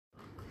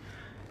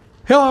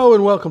Hello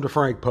and welcome to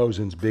Frank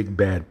Posen's Big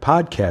Bad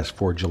Podcast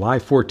for July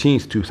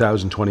 14th,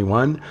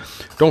 2021.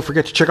 Don't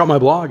forget to check out my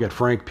blog at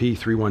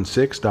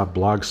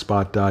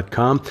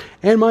frankp316.blogspot.com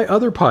and my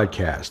other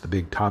podcast, The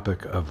Big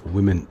Topic of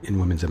Women in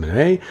Women's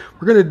MMA.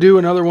 We're going to do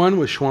another one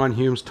with Schwan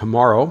Humes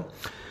tomorrow.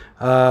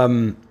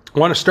 I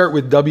want to start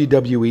with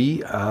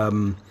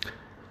WWE.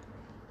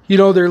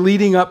 They're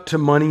leading up to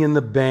Money in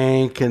the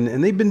Bank,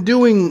 and they've been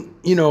doing,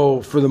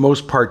 for the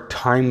most part,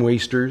 time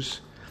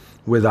wasters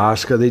with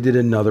Asuka. They did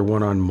another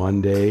one on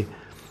Monday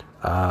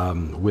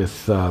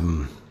with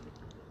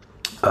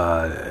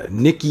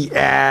Nikki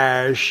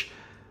Ash,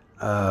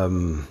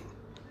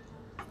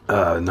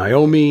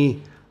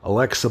 Naomi,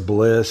 Alexa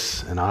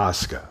Bliss, and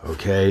Asuka,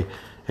 okay?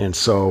 And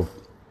so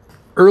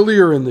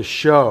earlier in the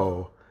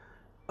show,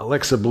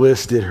 Alexa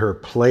Bliss did her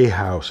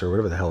Playhouse, or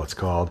whatever the hell it's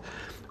called,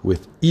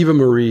 with Eva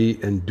Marie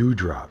and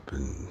Doudrop,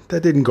 and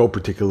that didn't go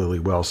particularly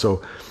well.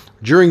 So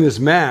during this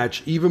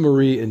match, Eva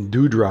Marie and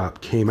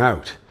Doudrop came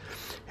out,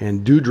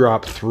 and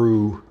Doudrop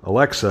threw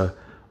Alexa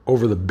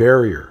over the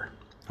barrier,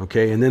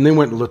 okay? And then they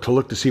went to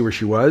look to see where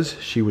she was.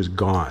 She was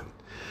gone.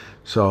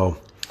 So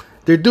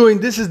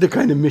this is the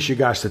kind of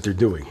mishigash that they're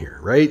doing here,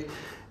 right?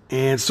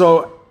 And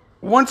so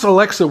once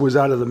Alexa was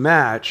out of the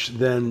match,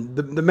 then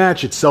the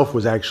match itself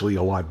was actually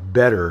a lot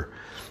better.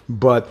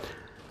 But,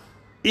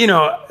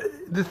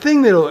 the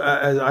thing that,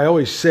 as I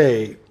always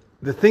say,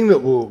 the thing that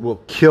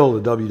will kill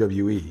the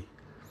WWE,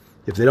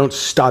 if they don't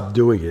stop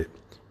doing it,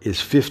 is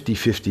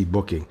 50-50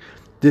 booking.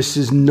 This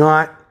is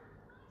not,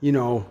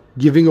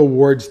 giving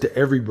awards to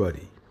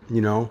everybody,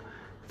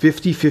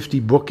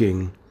 50-50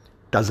 booking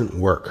doesn't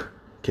work,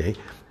 okay?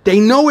 They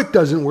know it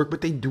doesn't work,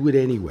 but they do it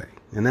anyway.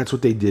 And that's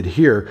what they did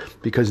here,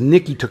 because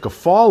Nikki took a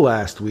fall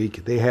last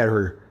week. They had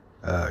her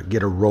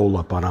get a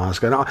roll-up on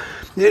Asuka. Now,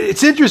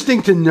 it's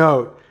interesting to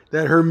note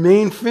that her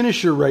main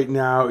finisher right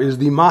now is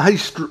the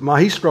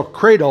Magistral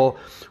Cradle,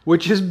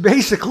 which is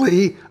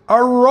basically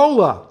a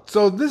roll-up.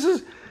 So this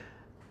is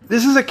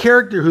a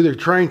character who they're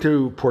trying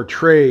to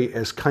portray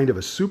as kind of a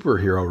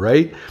superhero,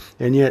 right?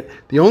 And yet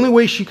the only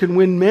way she can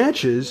win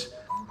matches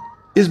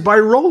is by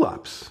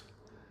roll-ups.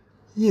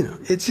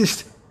 It's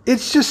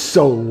just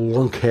so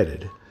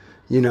lunk-headed,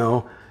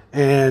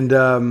 And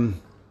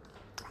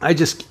I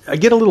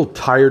get a little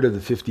tired of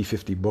the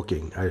 50-50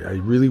 booking. I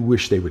really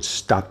wish they would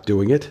stop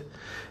doing it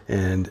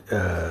and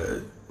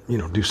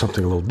do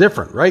something a little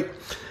different, right?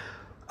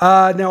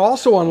 Now,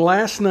 also on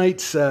last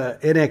night's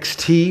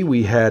NXT,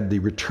 we had the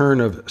return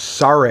of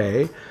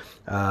Sarray.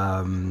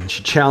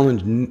 She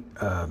challenged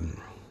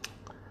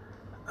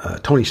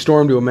Toni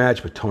Storm to a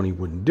match, but Toni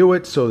wouldn't do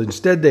it. So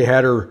instead, they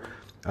had her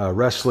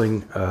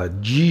wrestling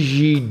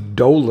Gigi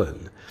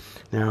Dolan.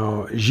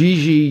 Now,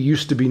 Gigi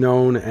used to be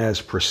known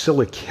as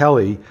Priscilla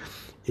Kelly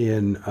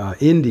in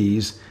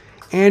Indies,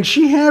 and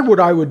she had what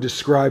I would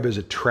describe as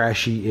a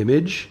trashy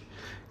image.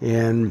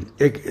 And,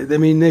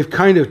 they've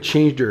kind of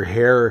changed her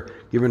hair,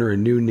 given her a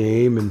new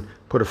name, and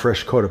put a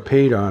fresh coat of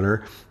paint on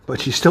her.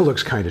 But she still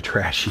looks kind of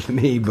trashy to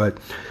me. But,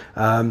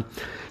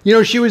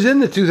 she was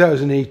in the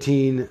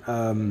 2018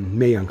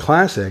 Mae Young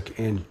Classic,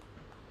 and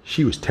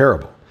she was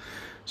terrible.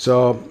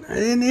 So,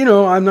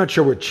 I'm not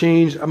sure what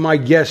changed. My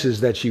guess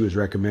is that she was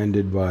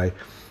recommended by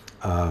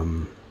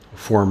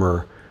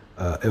former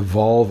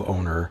Evolve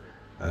owner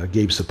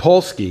Gabe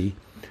Sapolsky,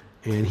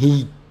 and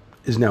he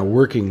is now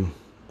working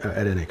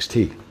at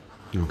NXT.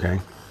 Okay,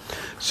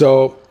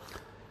 so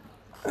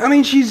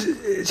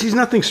she's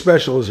nothing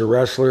special as a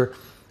wrestler.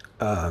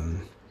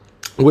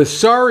 With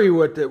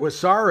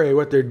Sarray,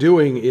 what they're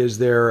doing is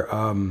they're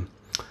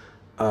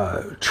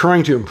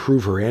trying to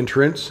improve her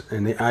entrance,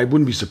 and I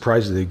wouldn't be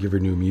surprised if they give her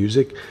new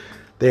music.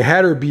 They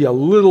had her be a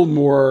little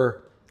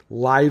more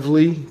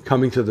lively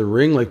coming to the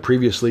ring. Like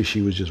previously,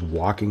 she was just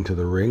walking to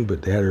the ring,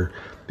 but they had her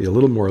be a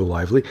little more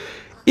lively.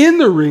 In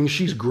the ring,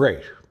 she's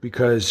great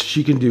because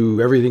she can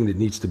do everything that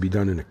needs to be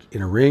done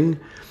in a ring.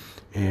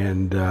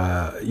 And,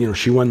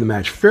 she won the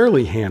match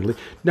fairly handily.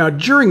 Now,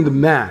 during the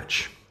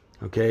match,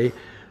 okay,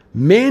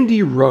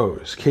 Mandy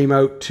Rose came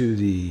out to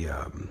the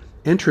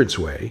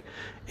entranceway,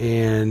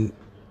 and,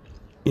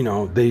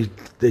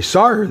 they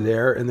saw her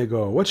there, and they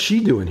go, what's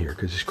she doing here?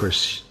 Because, of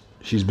course,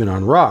 she's been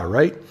on Raw,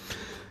 right?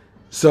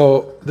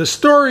 So the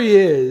story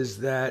is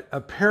that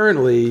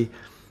apparently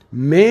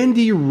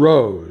Mandy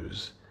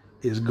Rose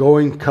is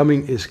coming to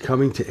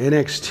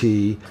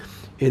NXT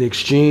in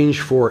exchange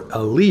for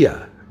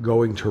Aaliyah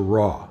going to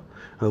Raw.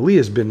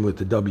 Aaliyah's been with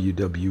the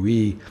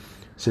WWE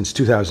since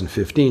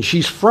 2015.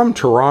 She's from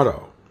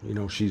Toronto.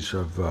 She's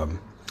of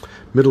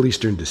Middle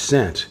Eastern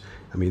descent.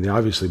 They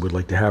obviously would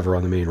like to have her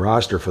on the main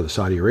roster for the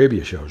Saudi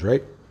Arabia shows,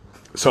 right?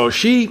 So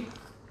she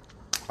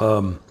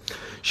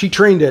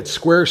trained at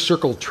Square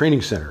Circle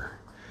Training Center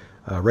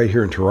right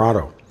here in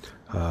Toronto.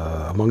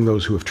 Among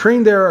those who have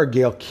trained there are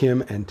Gail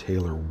Kim and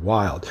Taylor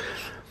Wilde.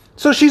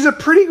 So she's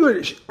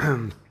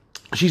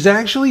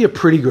actually a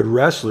pretty good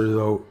wrestler,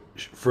 though.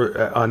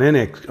 On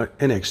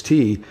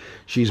NXT,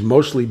 she's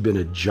mostly been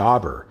a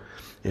jobber,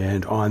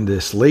 and on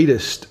this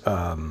latest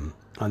show,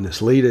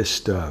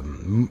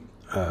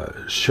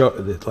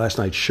 the last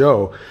night's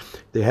show,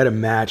 they had a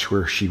match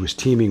where she was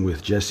teaming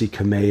with Jessi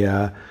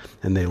Kamea,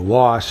 and they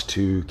lost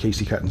to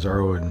Kacy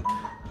Catanzaro and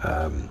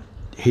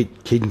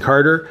Kayden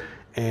Carter.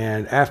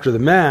 And after the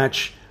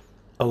match,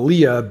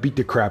 Aaliyah beat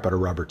the crap out of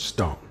Robert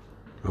Stone.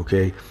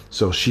 Okay,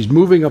 so she's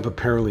moving up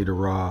apparently to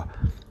Raw.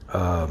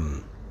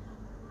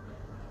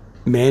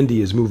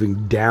 Mandy is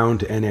moving down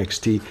to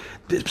NXT.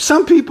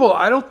 Some people,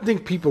 I don't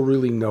think people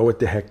really know what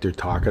the heck they're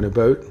talking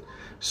about.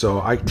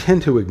 So I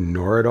tend to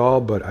ignore it all,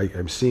 but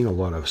I'm seeing a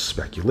lot of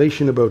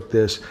speculation about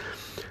this.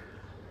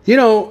 You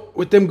know,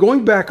 with them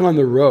going back on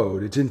the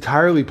road, it's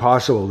entirely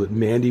possible that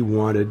Mandy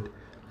wanted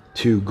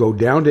to go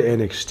down to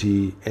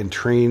NXT and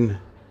train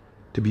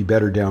to be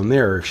better down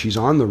there. If she's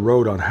on the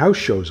road on house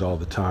shows all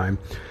the time,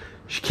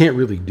 she can't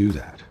really do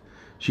that.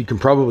 She can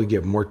probably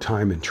get more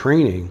time in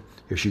training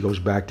if she goes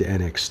back to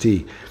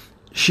NXT.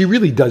 She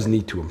really does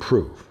need to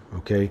improve,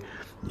 okay?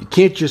 You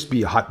can't just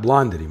be a hot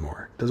blonde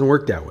anymore. It doesn't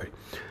work that way.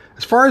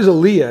 As far as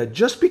Aaliyah,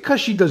 just because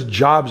she does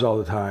jobs all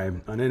the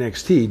time on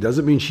NXT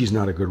doesn't mean she's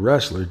not a good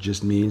wrestler. It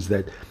just means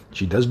that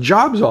she does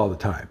jobs all the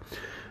time,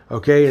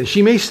 okay? And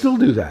she may still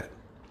do that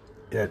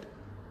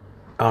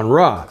on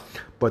Raw.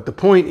 But the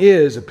point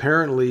is,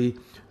 apparently,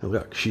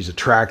 look, she's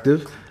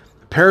attractive.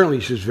 Apparently,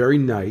 she's very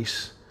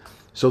nice.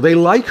 So they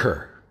like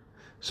her.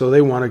 So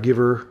they want to give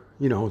her,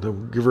 they'll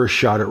give her a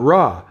shot at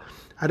Raw.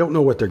 I don't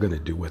know what they're going to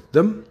do with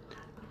them.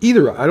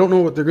 I don't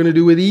know what they're going to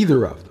do with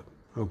either of them,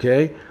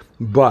 okay?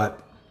 But,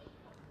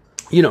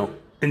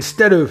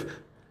 instead of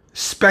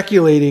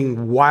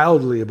speculating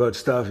wildly about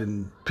stuff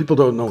and people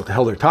don't know what the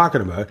hell they're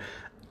talking about,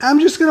 I'm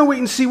just going to wait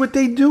and see what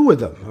they do with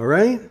them, all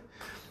right?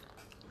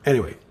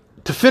 Anyway,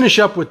 to finish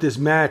up with this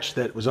match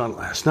that was on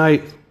last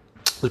night, it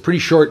was a pretty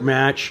short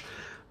match.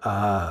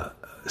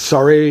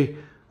 Sarray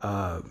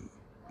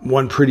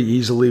won pretty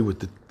easily with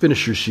the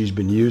finisher she's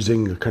been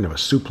using, kind of a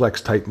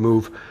suplex type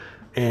move.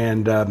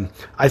 And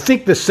I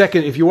think the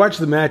second, if you watch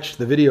the match,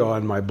 the video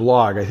on my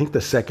blog, I think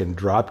the second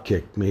drop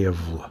kick may have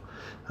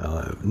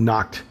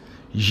knocked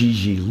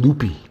Gigi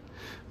loopy.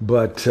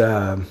 But,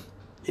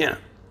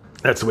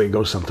 that's the way it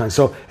goes sometimes.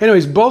 So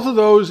anyways, both of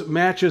those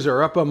matches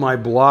are up on my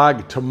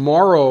blog.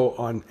 Tomorrow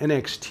on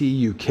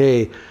NXT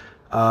UK,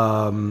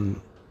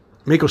 Meiko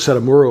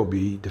Satomura will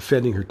be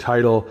defending her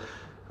title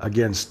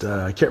against,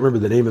 I can't remember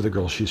the name of the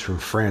girl. She's from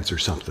France or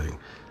something.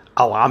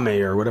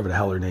 Alame or whatever the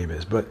hell her name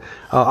is. But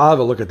I'll have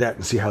a look at that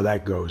and see how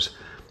that goes.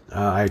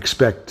 I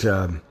expect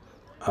Meiko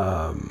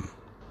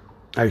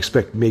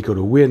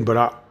to win,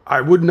 but I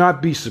would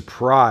not be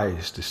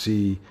surprised to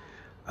see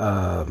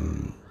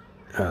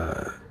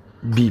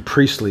Bea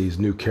Priestley's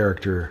new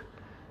character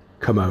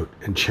come out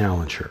and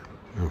challenge her.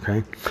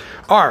 Okay?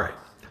 All right.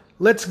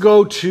 Let's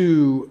go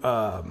to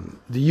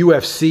the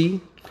UFC.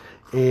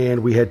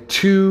 And we had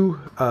two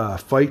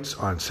fights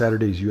on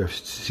Saturday's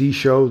UFC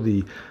show.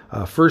 The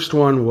first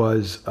one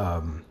was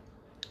Irene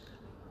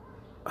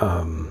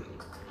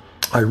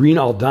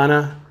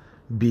Aldana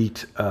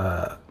beat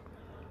Yana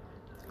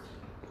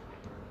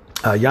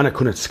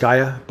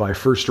Kunitskaya by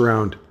first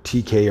round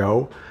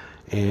TKO.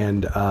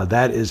 And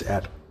that is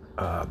at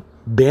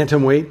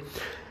bantamweight.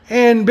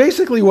 And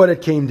basically what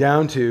it came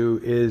down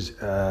to is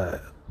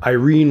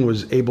Irene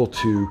was able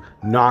to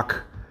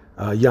knock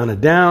Yana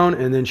down,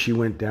 and then she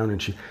went down,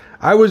 and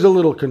I was a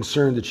little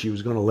concerned that she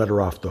was going to let her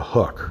off the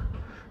hook,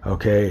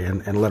 okay,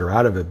 and let her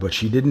out of it, but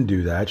she didn't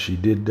do that. She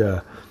did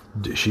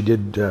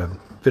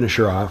finish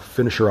her off,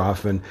 and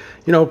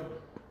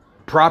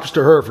props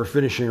to her for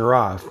finishing her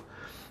off.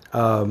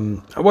 I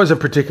wasn't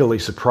particularly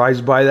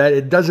surprised by that.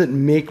 It doesn't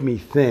make me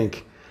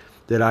think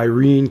that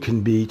Irene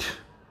can beat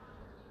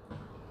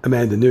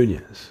Amanda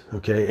Nunes,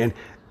 okay, and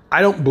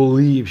I don't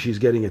believe she's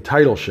getting a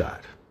title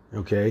shot,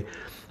 okay.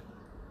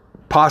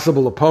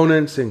 Possible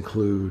opponents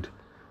include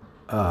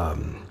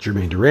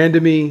Germaine de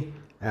Randamie,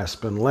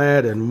 Aspen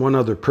Ladd, and one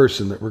other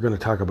person that we're going to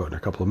talk about in a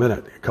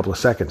couple of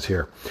seconds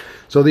here.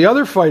 So the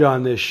other fight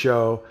on this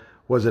show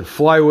was at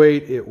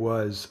flyweight. It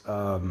was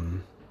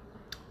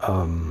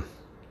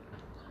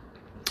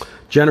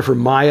Jennifer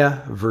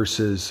Maia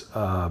versus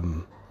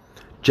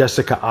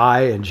Jessica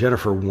Ai, and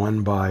Jennifer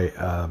won by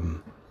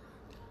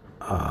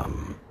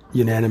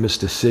unanimous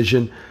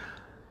decision.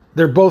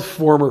 They're both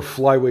former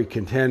flyweight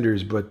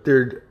contenders, but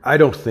I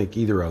don't think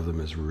either of them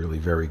is really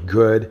very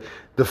good.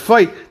 The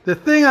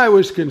thing I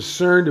was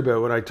concerned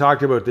about when I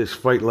talked about this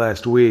fight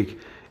last week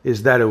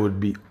is that it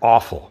would be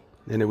awful.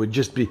 And it would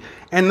just be,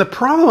 and the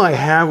problem I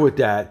have with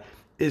that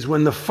is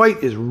when the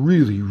fight is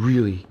really,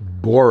 really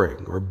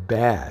boring or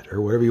bad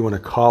or whatever you want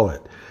to call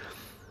it,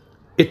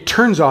 it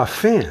turns off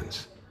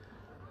fans.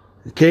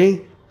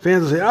 Okay?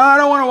 Fans will say, I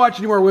don't want to watch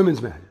any more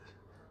women's matches.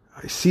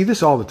 I see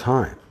this all the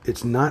time.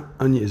 It's not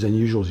as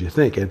unusual as you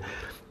think. And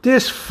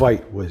this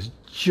fight was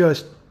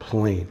just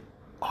plain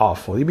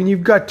awful. I mean,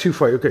 you've got two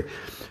fights. Okay,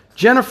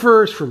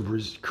 Jennifer's from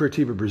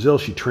Curitiba, Brazil.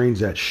 She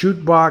trains at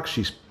Shoot Box.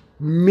 She's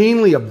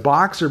mainly a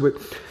boxer, but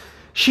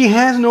she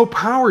has no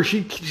power.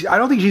 I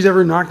don't think she's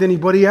ever knocked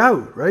anybody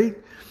out, right?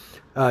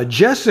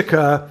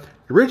 Jessica,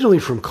 originally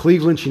from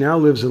Cleveland, she now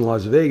lives in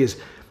Las Vegas.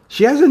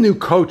 She has a new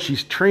coach.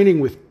 She's training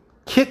with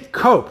Kit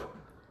Cope.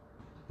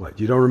 What,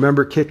 you don't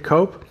remember Kit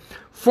Cope?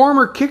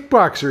 Former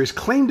kickboxer. His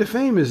claim to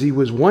fame is he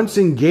was once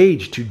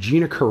engaged to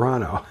Gina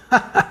Carano.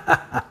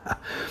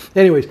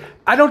 Anyways,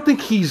 I don't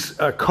think he's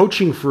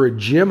coaching for a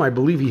gym. I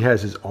believe he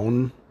has his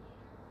own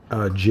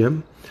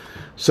gym.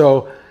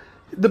 So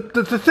the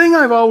thing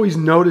I've always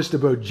noticed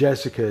about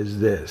Jessica is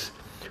this.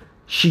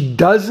 She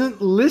doesn't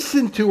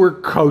listen to her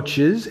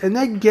coaches, and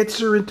that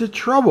gets her into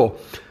trouble.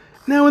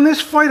 Now, in this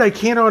fight, I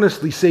can't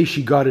honestly say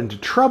she got into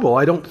trouble.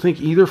 I don't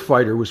think either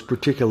fighter was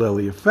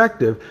particularly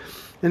effective.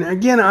 And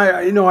again,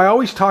 I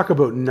always talk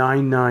about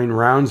 9-9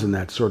 rounds and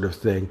that sort of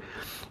thing.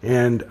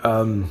 And,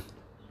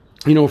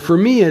 for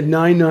me, a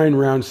 9-9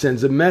 round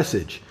sends a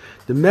message.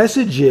 The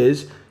message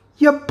is,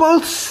 you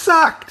both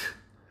sucked.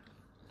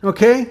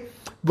 Okay?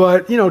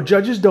 But,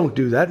 judges don't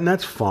do that, and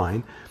that's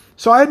fine.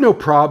 So I had no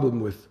problem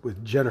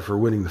with Jennifer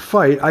winning the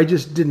fight. I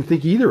just didn't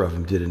think either of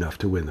them did enough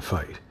to win the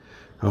fight.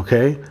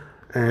 Okay?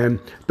 And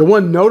the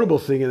one notable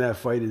thing in that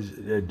fight is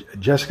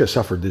Jessica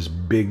suffered this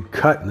big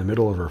cut in the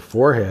middle of her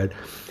forehead.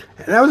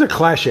 And that was a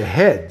clash of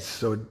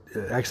heads,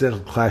 accidental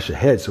clash of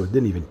heads, so it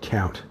didn't even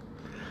count.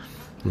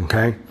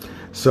 Okay?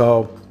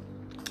 So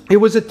it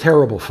was a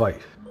terrible fight.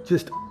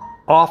 Just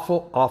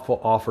awful, awful,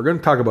 awful. We're going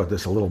to talk about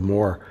this a little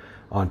more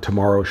on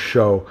tomorrow's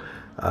show.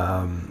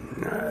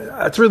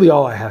 That's really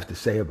all I have to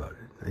say about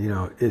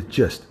it. It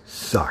just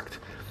sucked.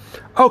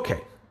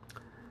 Okay.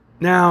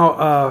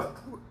 Now,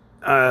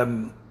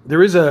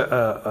 there is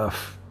a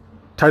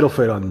title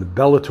fight on the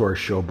Bellator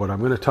show, but I'm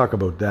going to talk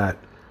about that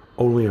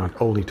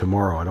only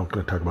tomorrow. I'm not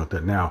going to talk about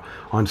that now.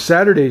 On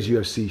Saturday's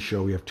UFC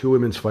show, we have 2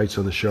 women's fights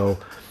on the show.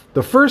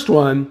 The first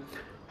one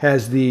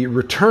has the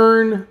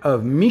return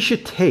of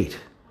Miesha Tate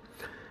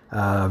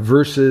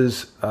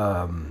versus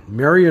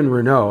Marion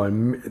Reneau.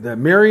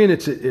 And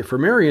Marion, for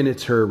Marion,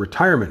 it's her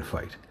retirement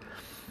fight.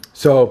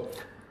 So,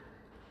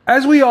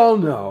 as we all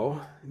know,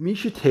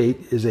 Miesha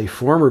Tate is a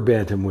former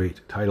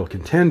bantamweight title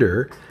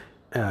contender,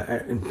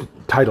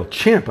 title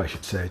champ, I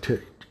should say,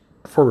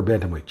 former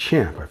bantamweight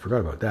champ. I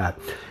forgot about that.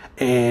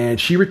 And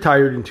she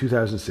retired in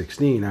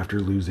 2016 after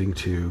losing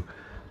to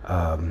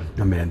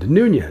Amanda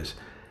Nunes.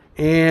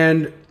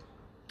 And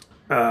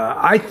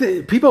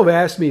people have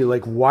asked me,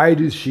 why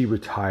does she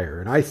retire?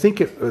 And I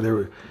think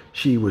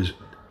she was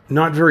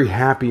not very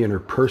happy in her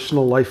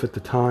personal life at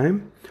the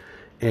time.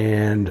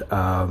 And,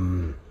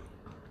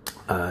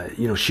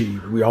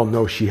 we all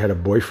know she had a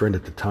boyfriend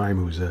at the time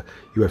who was a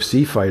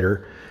UFC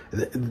fighter.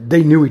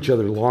 They knew each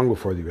other long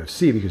before the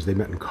UFC because they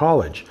met in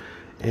college.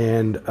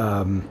 And,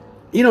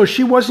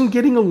 she wasn't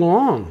getting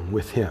along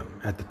with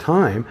him at the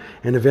time.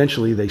 And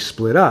eventually they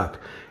split up.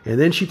 And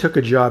then she took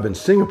a job in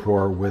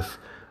Singapore with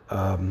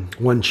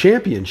One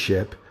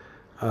Championship.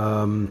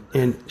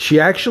 And she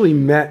actually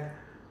met,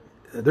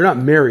 they're not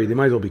married, they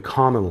might as well be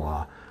common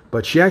law,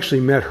 but she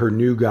actually met her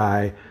new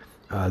guy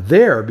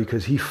there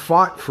because he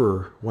fought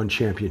for One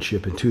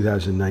Championship in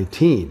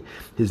 2019.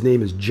 His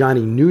name is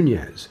Johnny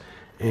Nunez.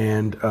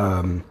 And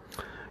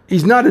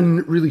he's not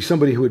really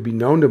somebody who would be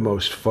known to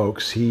most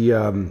folks. He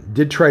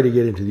did try to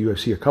get into the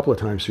UFC a couple of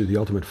times through The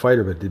Ultimate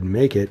Fighter, but didn't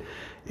make it.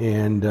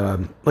 And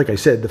like I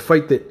said, the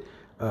fight that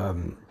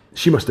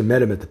she must have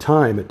met him at the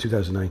time at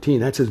 2019,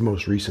 that's his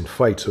most recent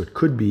fight. So it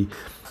could be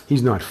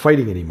he's not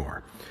fighting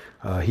anymore.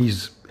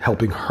 He's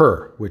helping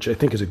her, which I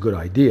think is a good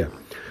idea.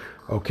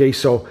 Okay,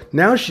 so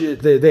now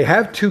they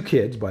have 2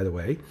 kids, by the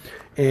way.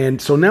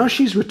 And so now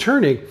she's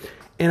returning.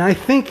 And I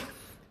think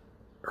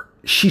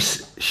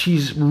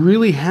she's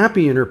really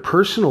happy in her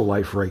personal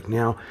life right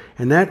now.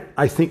 And that,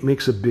 I think,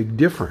 makes a big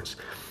difference.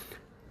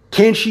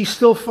 Can she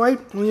still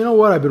fight? Well, you know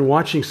what? I've been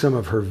watching some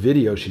of her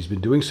videos. She's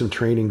been doing some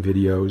training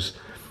videos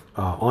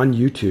on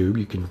YouTube.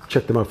 You can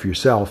check them out for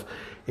yourself.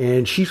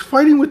 And she's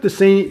training with the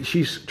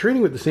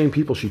same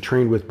people she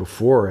trained with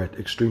before at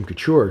Extreme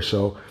Couture.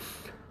 So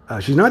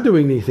she's not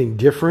doing anything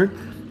different.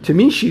 To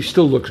me, she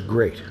still looks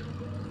great.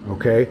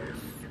 Okay?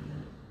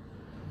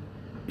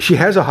 She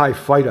has a high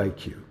fight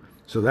IQ,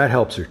 so that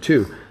helps her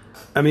too.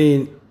 I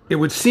mean, it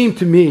would seem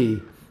to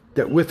me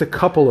that with a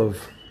couple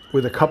of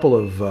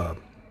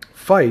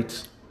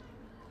fights,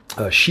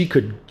 she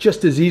could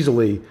just as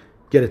easily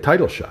get a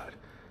title shot.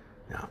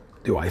 Now,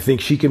 do I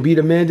think she can beat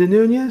Amanda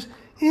Nunes?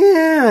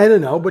 Yeah, I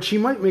don't know, but she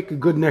might make a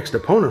good next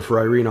opponent for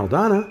Irene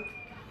Aldana.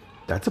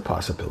 That's a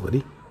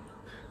possibility.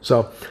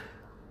 So,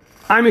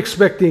 I'm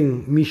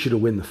expecting Miesha to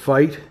win the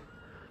fight,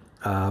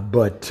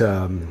 but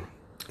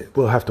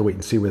we'll have to wait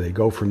and see where they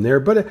go from there.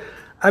 But,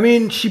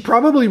 she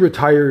probably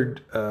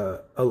retired a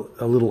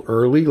little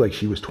early, like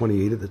she was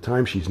 28 at the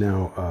time. She's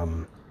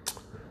now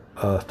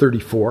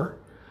 34.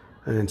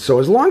 And so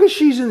as long as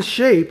she's in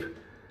shape,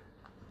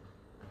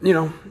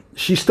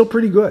 she's still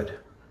pretty good.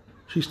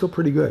 She's still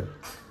pretty good.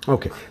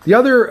 Okay. The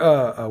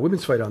other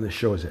women's fight on this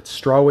show is at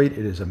strawweight.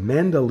 It is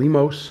Amanda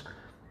Lemos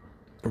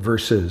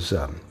versus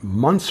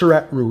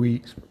Montserrat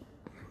Ruiz.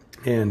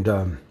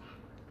 And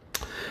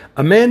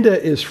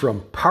Amanda is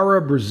from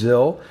Para,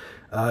 Brazil.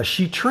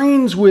 She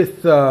trains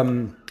with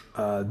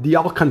the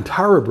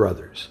Alcantara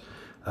brothers.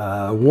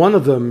 One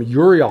of them,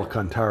 Yuri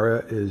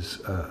Alcantara,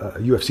 is a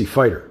UFC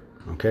fighter.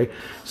 Okay,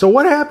 so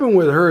what happened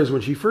with her is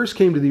when she first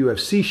came to the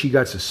UFC, she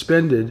got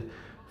suspended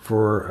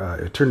for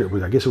I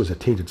guess it was a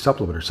tainted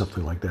supplement or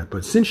something like that.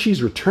 But since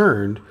she's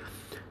returned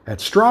at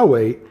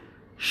strawweight,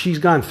 she's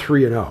gone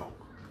 3-0.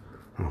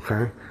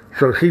 Okay,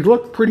 so she's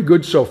looked pretty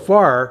good so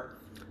far.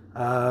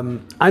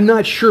 I'm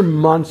not sure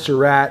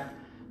Montserrat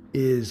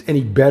is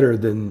any better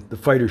than the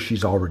fighter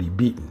she's already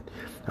beaten.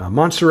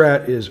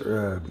 Montserrat is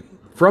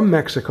from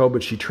Mexico,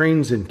 but she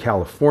trains in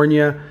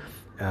California,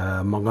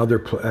 among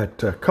other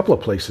at a couple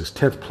of places,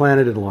 10th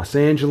Planet in Los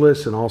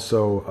Angeles, and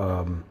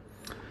also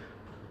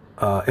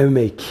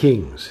MMA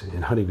Kings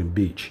in Huntington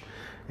Beach.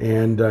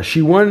 And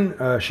she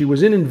won. She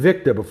was in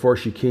Invicta before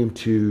she came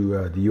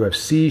to the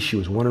UFC. She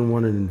was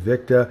 1-1 in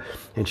Invicta,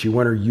 and she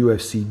won her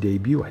UFC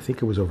debut. I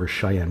think it was over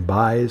Cheyenne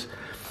Buys.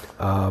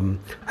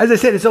 As I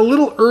said, it's a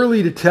little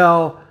early to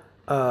tell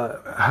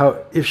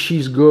if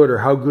she's good or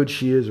how good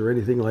she is or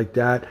anything like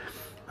that.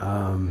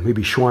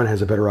 Maybe Schwan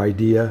has a better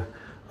idea,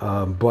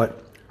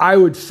 but I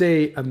would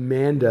say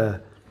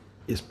Amanda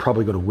is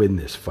probably going to win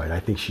this fight.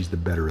 I think she's the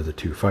better of the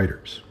two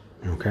fighters.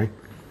 Okay.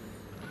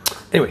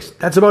 Anyways,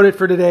 that's about it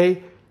for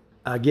today.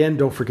 Again,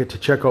 don't forget to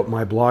check out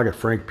my blog at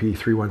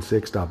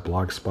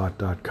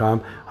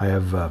frankp316.blogspot.com. I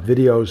have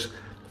videos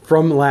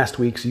from last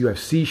week's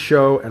UFC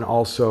show and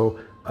also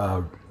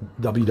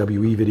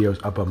WWE videos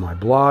up on my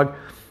blog.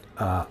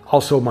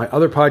 Also, my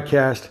other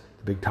podcast,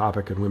 The Big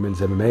Topic in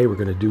Women's MMA. We're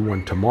going to do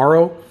one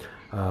tomorrow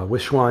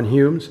with Schwan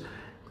Humes.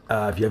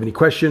 If you have any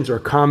questions or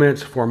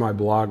comments for my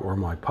blog or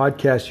my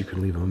podcast, you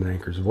can leave them in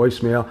Anchor's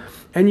voicemail.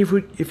 And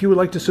if you would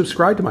like to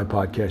subscribe to my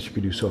podcast, you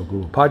can do so at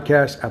Google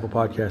Podcasts, Apple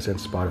Podcasts, and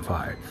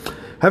Spotify.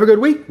 Have a good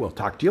week. We'll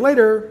talk to you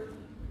later.